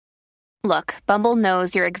Look, Bumble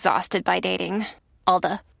knows you're exhausted by dating. All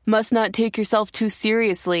the must not take yourself too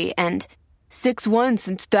seriously and 6'1"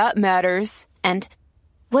 since that matters. And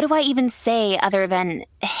what do I even say other than,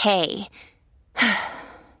 hey?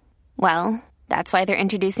 Well, that's why they're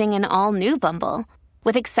introducing an all-new Bumble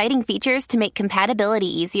with exciting features to make compatibility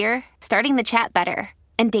easier, starting the chat better,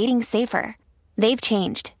 and dating safer. They've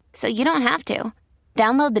changed, so you don't have to.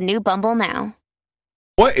 Download the new Bumble now.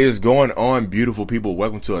 What is going on, beautiful people?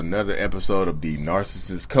 Welcome to another episode of the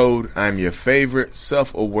Narcissist Code. I'm your favorite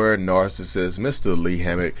self-aware narcissist, Mr. Lee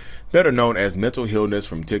Hammock, better known as Mental Healness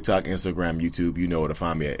from TikTok, Instagram, YouTube. You know where to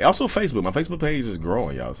find me at. Also Facebook. My Facebook page is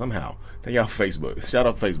growing, y'all, somehow. Thank y'all for Facebook. Shout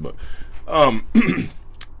out Facebook.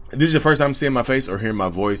 This is your first time seeing my face or hearing my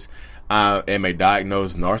voice. I am a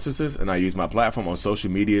diagnosed narcissist, and I use my platform on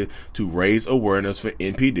social media to raise awareness for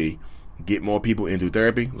NPD, get more people into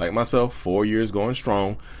therapy, like myself, 4 years going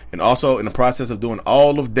strong, and also in the process of doing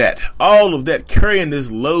all of that, carrying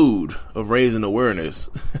this load of raising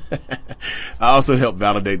awareness. I also help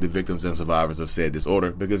validate the victims and survivors of said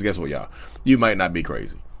disorder, because guess what, y'all? You might not be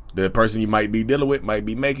crazy. The person you might be dealing with might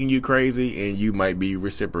be making you crazy, and you might be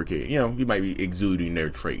reciprocating. You know, you might be exuding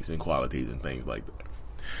their traits and qualities and things like that.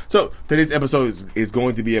 So today's episode is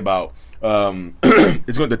going to be about,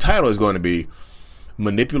 the title is going to be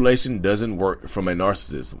Manipulation Doesn't Work from a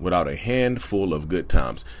Narcissist Without a Handful of Good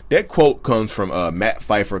Times. That quote comes from Matt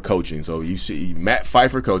Pfeiffer Coaching. So you see Matt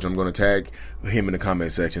Pfeiffer Coaching. I'm going to tag him in the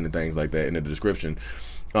comment section and things like that in the description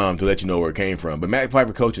to let you know where it came from. But Matt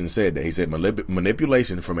Pfeiffer Coaching said that. He said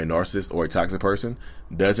manipulation from a narcissist or a toxic person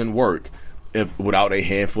doesn't work without a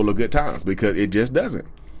handful of good times, because it just doesn't.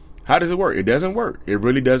 How does it work? It doesn't work. It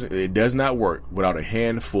really doesn't. It does not work without a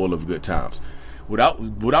handful of good times.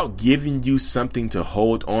 Without giving you something to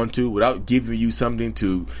hold on to, without giving you something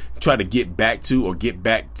to try to get back to or get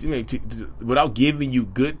back to, without giving you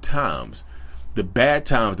good times, the bad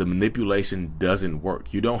times, the manipulation doesn't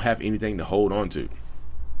work. You don't have anything to hold on to.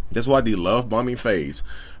 That's why the love bombing phase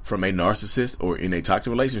from a narcissist or in a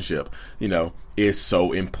toxic relationship, is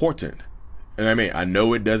so important. And I mean, I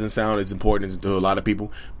know it doesn't sound as important to a lot of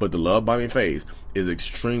people, but the love bombing phase is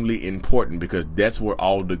extremely important, because that's where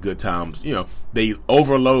all the good times, they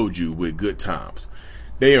overload you with good times.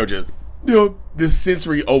 They are just, this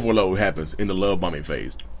sensory overload happens in the love bombing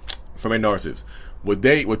phase from a narcissist.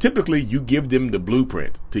 Typically you give them the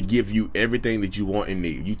blueprint to give you everything that you want and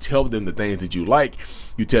need. You tell them the things that you like.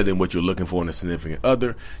 You tell them what you're looking for in a significant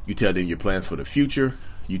other. You tell them your plans for the future.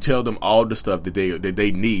 You tell them all the stuff that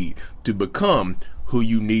they need to become who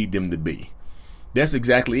you need them to be. That's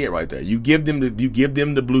exactly it right there. You give them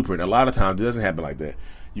the blueprint. A lot of times it doesn't happen like that.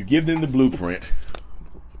 You give them the blueprint.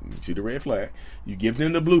 See the red flag? You give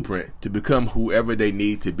them the blueprint to become whoever they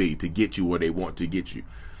need to be to get you where they want to get you.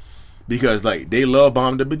 Because they love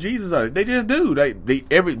bomb the bejesus out of it. They just do.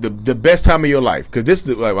 The best time of your life. Because this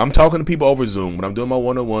is I'm talking to people over Zoom when I'm doing my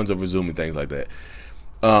one-on-ones over Zoom and things like that.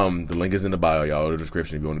 The link is in the bio, y'all, or the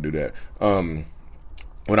description if you want to do that.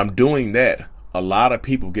 When I'm doing that, a lot of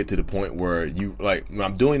people get to the point where when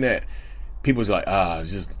I'm doing that, people's like,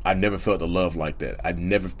 I never felt the love like that. I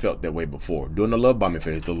never felt that way before. During the love bombing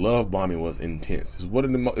phase, the love bombing was intense.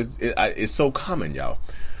 It's so common, y'all.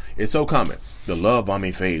 It's so common. The love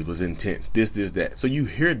bombing phase was intense. This, that. So you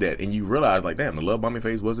hear that and you realize, damn, the love bombing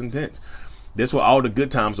phase was intense. That's why all the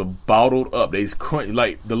good times are bottled up. They crunch.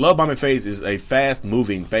 The love bombing phase is a fast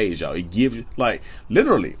moving phase, y'all. It gives you,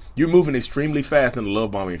 literally, you're moving extremely fast in the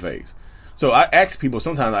love bombing phase. So I ask people,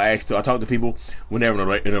 sometimes I talk to people when they're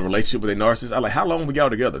in a relationship with a narcissist. I'm like, how long were y'all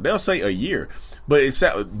together? They'll say a year. But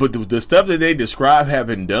the stuff that they describe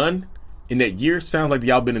having done in that year sounds like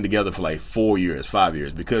y'all been together for 4 years, 5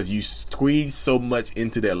 years, because you squeeze so much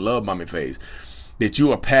into that love bombing phase that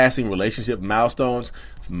you are passing relationship milestones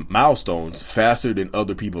faster than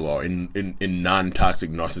other people are in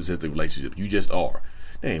non-toxic narcissistic relationships. You just are.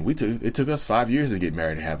 Dang, it took us 5 years to get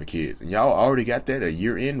married and have kids, and y'all already got that a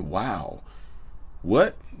year in. Wow.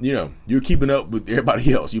 What? You're keeping up with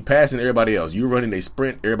everybody else. You're passing everybody else. You're running a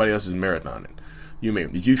sprint. Everybody else is marathoning.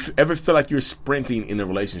 Did you ever feel like you're sprinting in a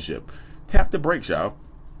relationship? Tap the brakes, y'all.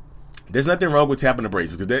 There's nothing wrong with tapping the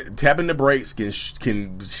brakes, because tapping the brakes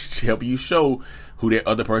can help you show who that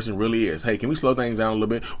other person really is. Hey, can we slow things down a little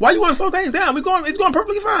bit? Why you want to slow things down? It's going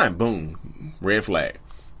perfectly fine. Boom. Red flag.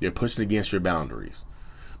 They're pushing against your boundaries.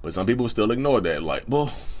 But some people still ignore that.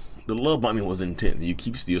 The love bombing was intense. You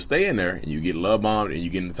keep still staying there, and you get love bombed, and you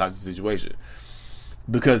get in a toxic situation.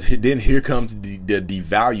 Because then here comes the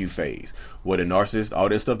devalue phase, where the narcissist, all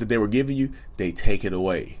that stuff that they were giving you, they take it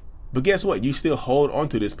away. But guess what? You still hold on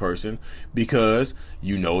to this person because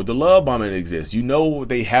the love bombing exists.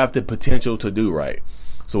 They have the potential to do right.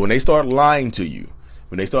 So when they start lying to you,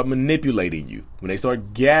 when they start manipulating you, when they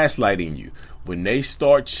start gaslighting you, when they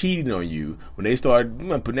start cheating on you, when they start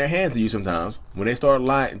putting their hands on you sometimes, when they start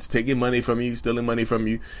lying, taking money from you, stealing money from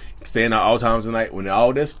you, staying out all times of the night, when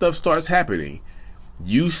all this stuff starts happening,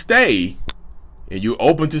 you stay, and you're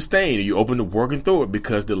open to staying, and you're open to working through it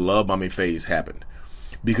because the love bombing phase happened.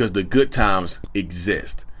 Because the good times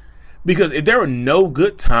exist. Because if there were no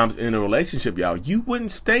good times in a relationship, y'all, you wouldn't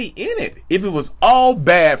stay in it. If it was all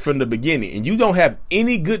bad from the beginning and you don't have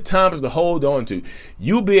any good times to hold on to,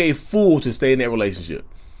 you'll be a fool to stay in that relationship.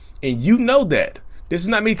 And you know that. This is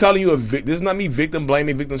not me calling you a victim. This is not me victim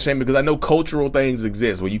blaming, victim shaming, because I know cultural things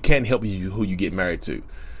exist where you can't help who you get married to.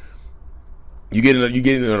 You get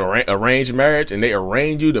in an arranged marriage and they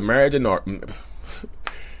arrange you to marriage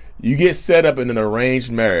you get set up in an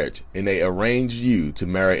arranged marriage and they arrange you to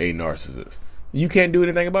marry a narcissist. You can't do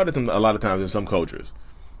anything about it a lot of times in some cultures.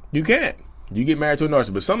 You can't. You get married to a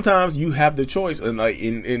narcissist. But sometimes you have the choice, and like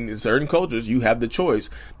in certain cultures, you have the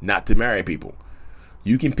choice not to marry people.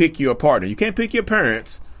 You can pick your partner. You can't pick your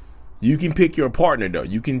parents. You can pick your partner though.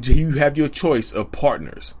 You have your choice of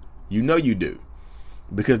partners. You know you do.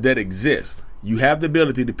 Because that exists. You have the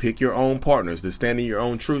ability to pick your own partners, to stand in your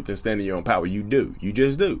own truth and stand in your own power. You do. You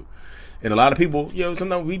just do. And a lot of people,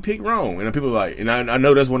 sometimes we pick wrong. And people are like, and I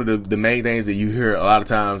know that's one of the main things that you hear a lot of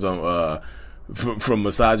times on from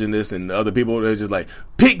misogynists and other people. They're just like,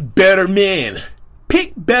 pick better men,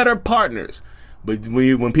 pick better partners. But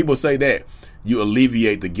when people say that, you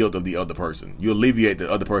alleviate the guilt of the other person. You alleviate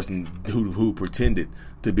the other person who pretended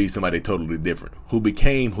to be somebody totally different, who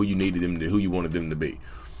became who you needed them to, who you wanted them to be,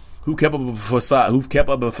 who kept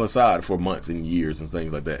up a facade for months and years and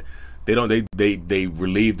things like that. They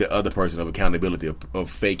relieve the other person of accountability of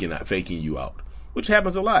faking you out, which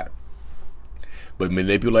happens a lot. But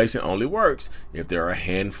manipulation only works if there are a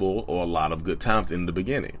handful or a lot of good times in the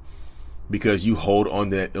beginning, because you hold on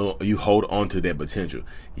to that potential.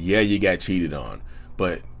 Yeah, you got cheated on,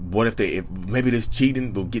 but what if maybe this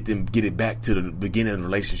cheating will get it back to the beginning of the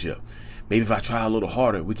relationship? Maybe if I try a little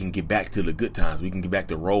harder, we can get back to the good times. We can get back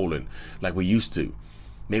to rolling like we used to.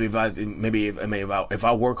 Maybe if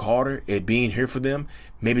I work harder at being here for them,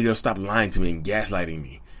 maybe they'll stop lying to me and gaslighting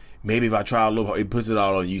me. Maybe if I try a little harder, it puts it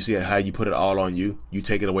all on you. See how you put it all on you? You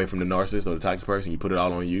take it away from the narcissist or the toxic person, you put it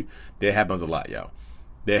all on you. That happens a lot, y'all.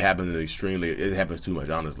 That happens it happens too much,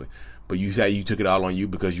 honestly. But you say you took it all on you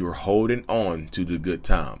because you were holding on to the good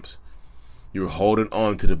times. You're holding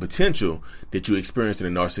on to the potential that you experienced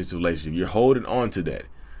in a narcissistic relationship. You're holding on to that.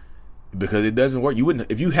 Because it doesn't work. You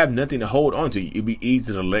wouldn't, if you have nothing to hold on to, it'd be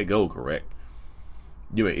easy to let go, correct?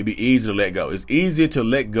 It'd be easy to let go. It's easier to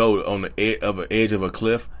let go on the edge of a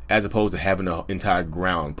cliff as opposed to having the entire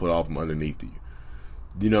ground put off from underneath you.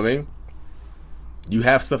 You know what I mean? You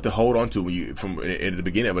have stuff to hold on to at the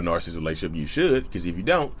beginning of a narcissistic relationship. You should, because if you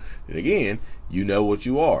don't, then again, you know what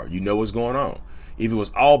you are. You know what's going on. If it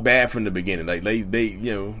was all bad from the beginning, like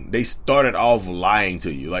they started off lying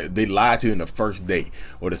to you, like they lied to you in the first date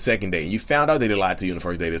or the second date, and you found out they lied to you in the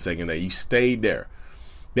first date or the second date, you stayed there.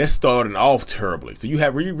 That's starting off terribly. So you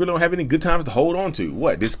really don't have any good times to hold on to.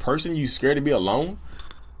 What, this person you scared to be alone?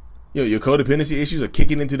 Your codependency issues are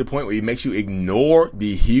kicking into the point where it makes you ignore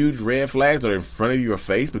the huge red flags that are in front of your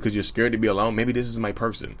face because you're scared to be alone. Maybe this is my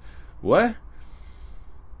person. What?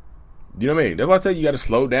 You know what I mean? That's why I tell you, you got to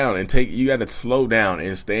slow down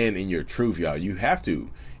and stand in your truth, y'all. You have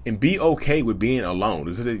to, and be okay with being alone.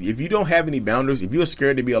 Because if you don't have any boundaries, if you're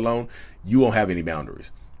scared to be alone, you won't have any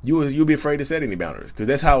boundaries. You'll be afraid to set any boundaries.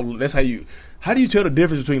 Because how do you tell the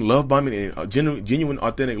difference between love bombing and genuine,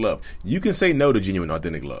 authentic love? You can say no to genuine,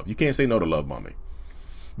 authentic love. You can't say no to love bombing.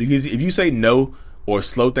 Because if you say no or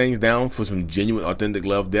slow things down for some genuine, authentic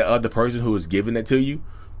love, the other person who is giving that to you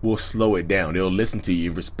will slow it down. They'll listen to you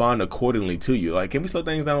and respond accordingly to you. Like, can we slow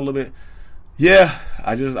things down a little bit? Yeah,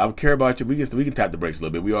 I care about you. We can tap the brakes a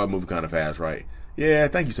little bit. We are moving kind of fast, right? Yeah,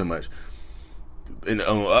 thank you so much. And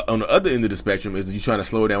on the other end of the spectrum is you trying to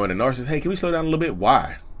slow down with a narcissist. Hey, can we slow down a little bit?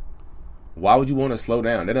 Why? Why would you want to slow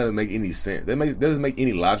down? That doesn't make any sense. That doesn't make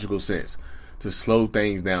any logical sense to slow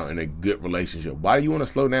things down in a good relationship. Why do you want to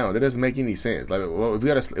slow down? That doesn't make any sense. Like, well, if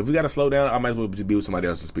we gotta slow down, I might as well be with somebody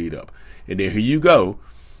else to speed up. And then here you go,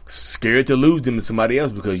 scared to lose them to somebody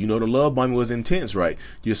else because the love bombing was intense, right?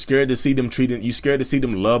 You're scared to see them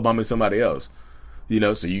love bombing somebody else.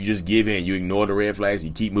 So you just give in, you ignore the red flags,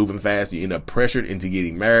 you keep moving fast, you end up pressured into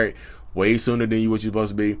getting married way sooner than what you're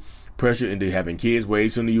supposed to be, pressured into having kids way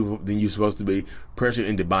sooner than you're supposed to be, pressured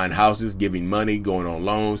into buying houses, giving money, going on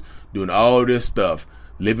loans, doing all this stuff,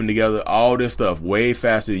 living together, all this stuff way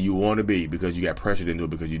faster than you want to be because you got pressured into it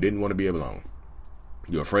because you didn't want to be alone.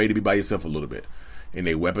 You're afraid to be by yourself a little bit. and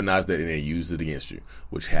they weaponize that and they use it against you,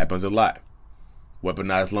 which happens a lot.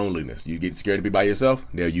 Weaponize loneliness. You get scared to be by yourself,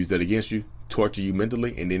 they'll use that against you, torture you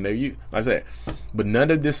mentally, and then like I said. But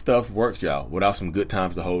none of this stuff works, y'all, without some good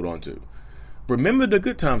times to hold on to. Remember the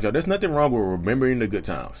good times, y'all. There's nothing wrong with remembering the good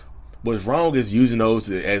times. What's wrong is using those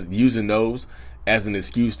as an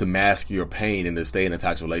excuse to mask your pain and to stay in a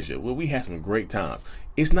toxic relationship. Well, we had some great times.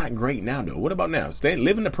 It's not great now, though. What about now?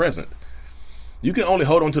 Live in the present. You can only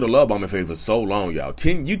hold on to the love bombing phase for so long, y'all.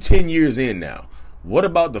 10 years in now. What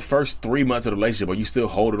about the first 3 months of the relationship? Are you still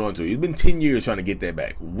holding on to it? It's been 10 years trying to get that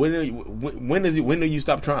back. When do you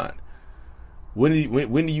stop trying? When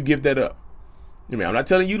do you give that up? I mean, I'm not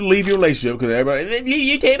telling you to leave your relationship because everybody,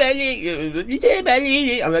 you tell about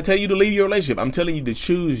it. I'm not telling you to leave your relationship. I'm telling you to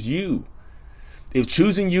choose you. If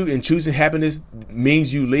choosing you and choosing happiness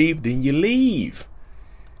means you leave, then you leave.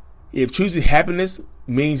 If choosing happiness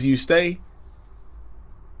means you stay,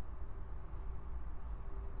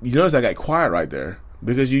 you notice I got quiet right there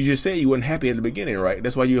because you just said you weren't happy at the beginning, right?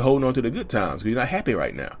 That's why you're holding on to the good times because you're not happy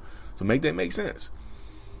right now. So make that make sense.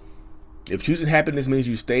 If choosing happiness means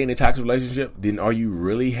you stay in a toxic relationship, then are you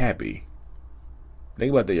really happy?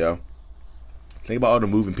 Think about that, y'all. Think about all the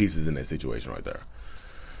moving pieces in that situation right there.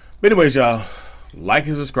 But anyways, y'all, like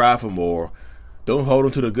and subscribe for more. Don't hold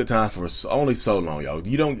on to the good times for only so long, y'all.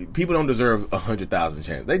 People don't deserve 100,000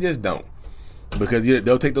 chances. They just don't, because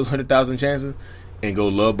they'll take those 100,000 chances and go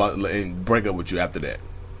and break up with you after that.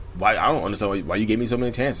 Why? I don't understand why you gave me so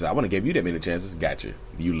many chances. I wouldn't have gave you that many chances. Gotcha.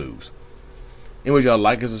 You lose. Anyways, y'all,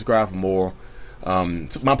 like and subscribe for more.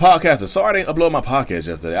 My podcast. Sorry I didn't upload my podcast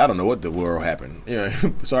yesterday. I don't know what the world happened.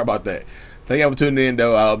 Sorry about that. Thank y'all for tuning in,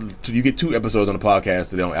 though. You get 2 episodes on the podcast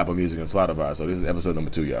today on Apple Music and Spotify. So this is episode number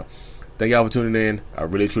 2, y'all. Thank y'all for tuning in. I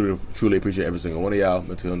really, truly appreciate every single one of y'all.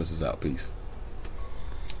 Mental Illness is out. Peace.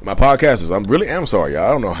 My podcasters, I am sorry, y'all. I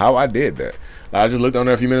don't know how I did that. I just looked on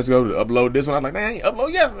there a few minutes ago to upload this one. I'm like, dang,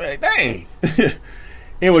 upload yesterday. Dang.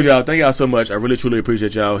 Anyway, y'all, thank y'all so much. I really, truly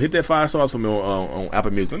appreciate y'all. Hit that 5 stars for me on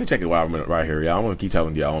Apple Music. Let me check it while I'm right here, y'all. I'm going to keep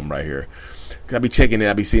talking to y'all. I'm right here. I be checking it.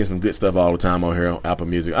 I be seeing some good stuff all the time on here on Apple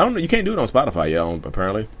Music. I don't know. You can't do it on Spotify, y'all,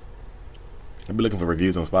 apparently. I be looking for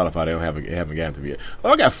reviews on Spotify. They haven't gotten to me yet.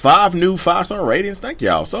 Oh, I got 5 new 5-star ratings. Thank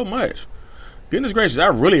y'all so much. Goodness gracious, I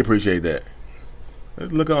really appreciate that.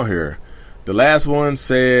 Let's look on here. The last one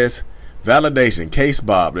says, validation, Case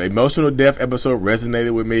Bob. The emotional death episode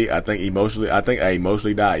resonated with me. I think I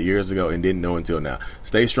emotionally died years ago and didn't know until now.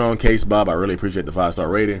 Stay strong, Case Bob. I really appreciate the 5-star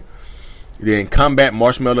rating. Then Combat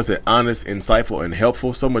Marshmallow said, honest, insightful, and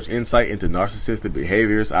helpful. So much insight into narcissistic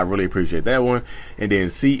behaviors. I really appreciate that one. And then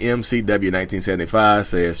CMCW1975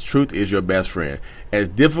 says, truth is your best friend. As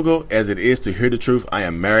difficult as it is to hear the truth, I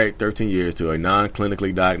am married 13 years to a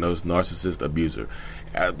non-clinically diagnosed narcissist abuser.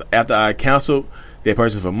 After I counseled that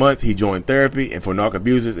person for months, he joined therapy and for narc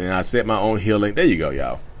abusers, and I set my own healing. There you go,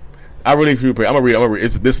 y'all. I really appreciate. I'm gonna read.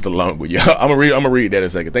 This is the long one, y'all. I'm gonna read that in a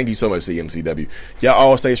second. Thank you so much, CMCW. Y'all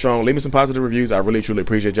all stay strong. Leave me some positive reviews. I really truly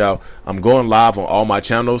appreciate y'all. I'm going live on all my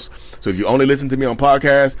channels. So if you only listen to me on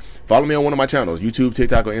podcasts, follow me on one of my channels: YouTube,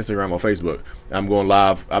 TikTok, or Instagram, or Facebook. I'm going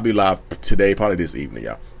live. I'll be live today, probably this evening,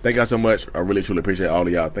 y'all. Thank y'all so much. I really truly appreciate all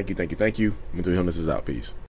of y'all. Thank you. Mental Illness is out. Peace.